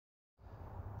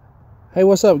Hey,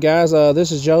 what's up guys?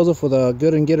 This is Joseph with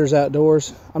Good and Getters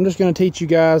Outdoors. I'm just going to teach you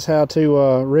guys how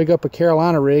to rig up a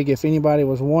Carolina rig if anybody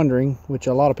was wondering, which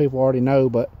a lot of people already know,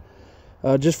 but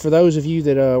just for those of you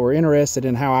that were interested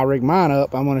in how I rig mine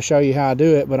up, I'm going to show you how I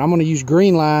do it. But I'm going to use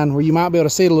green line where you might be able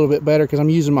to see it a little bit better because I'm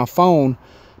using my phone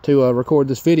to record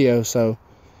this video. So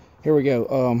here we go.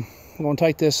 I'm going to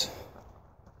take this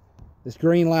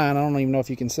green line. I don't even know if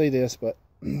you can see this, but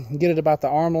get it about the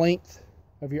arm length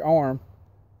of your arm.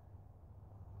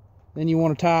 Then you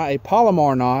want to tie a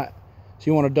Palomar knot. So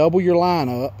you want to double your line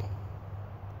up.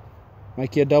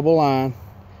 Make you a double line.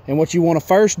 And what you want to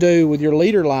first do with your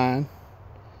leader line,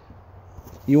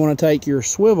 you want to take your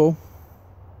swivel.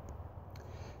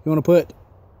 You want to put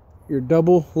your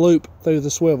double loop through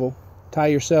the swivel. Tie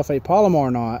yourself a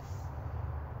Palomar knot.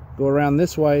 Go around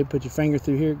this way. Put your finger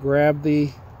through here. Grab the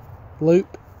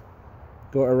loop.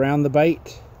 Go around the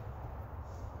bait.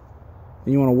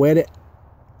 And you want to wet it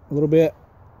a little bit.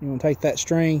 You want to take that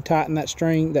string, tighten that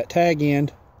string, that tag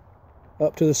end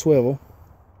up to the swivel.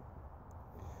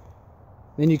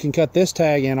 Then you can cut this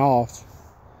tag end off.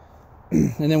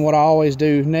 And then what I always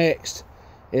do next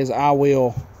is I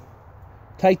will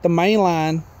take the main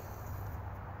line.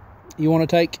 You want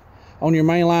to take on your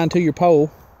main line to your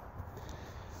pole.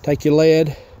 Take your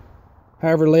lead,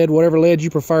 whatever lead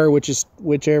you prefer,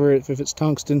 whichever, if it's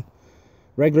tungsten,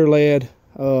 regular lead,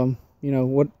 you know,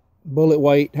 what bullet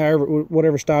weight,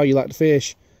 whatever style you like to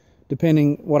fish.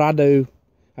 Depending what I do,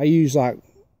 I use like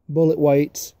bullet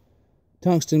weights,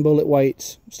 tungsten bullet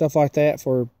weights, stuff like that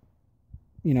for,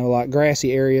 you know, like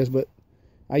grassy areas. But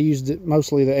I used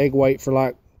mostly the egg weight for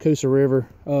like Coosa River.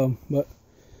 But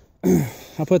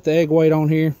I put the egg weight on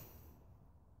here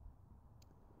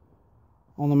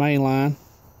on the main line,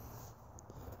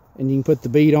 and you can put the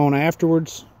bead on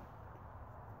afterwards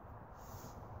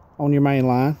on your main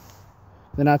line.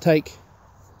 Then I take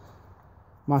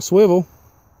my swivel,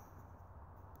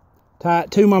 tie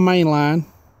it to my main line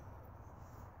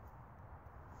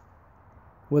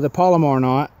with a Palomar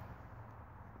knot.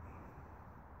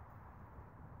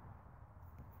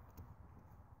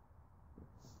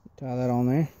 Tie that on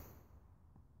there.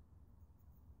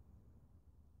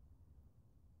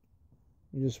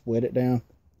 You just wet it down.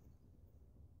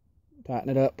 Tighten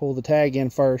it up, pull the tag in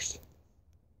first.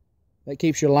 That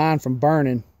keeps your line from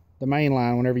burning, the main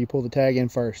line, whenever you pull the tag in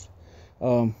first.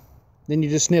 Then you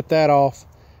just snip that off.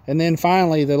 And then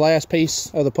finally, the last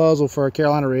piece of the puzzle for a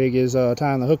Carolina rig is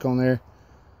tying the hook on there.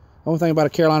 The only thing about a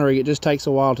Carolina rig, it just takes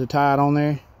a while to tie it on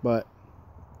there, but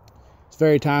it's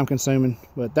very time consuming.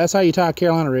 But that's how you tie a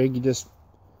Carolina rig. You just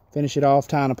finish it off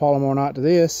tying a Palomar knot to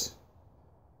this.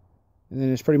 And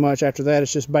then it's pretty much, after that,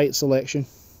 it's just bait selection.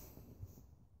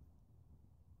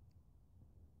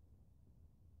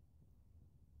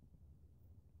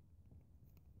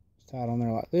 Tie it on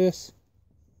there like this.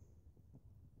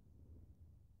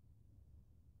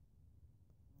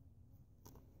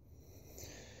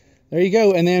 There you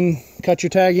go. And then cut your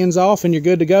tag ends off and you're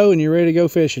good to go and you're ready to go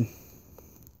fishing.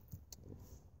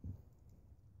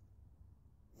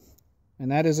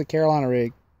 And that is a Carolina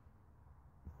rig.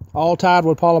 All tied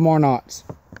with Palomar knots.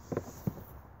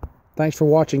 Thanks for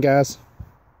watching, guys.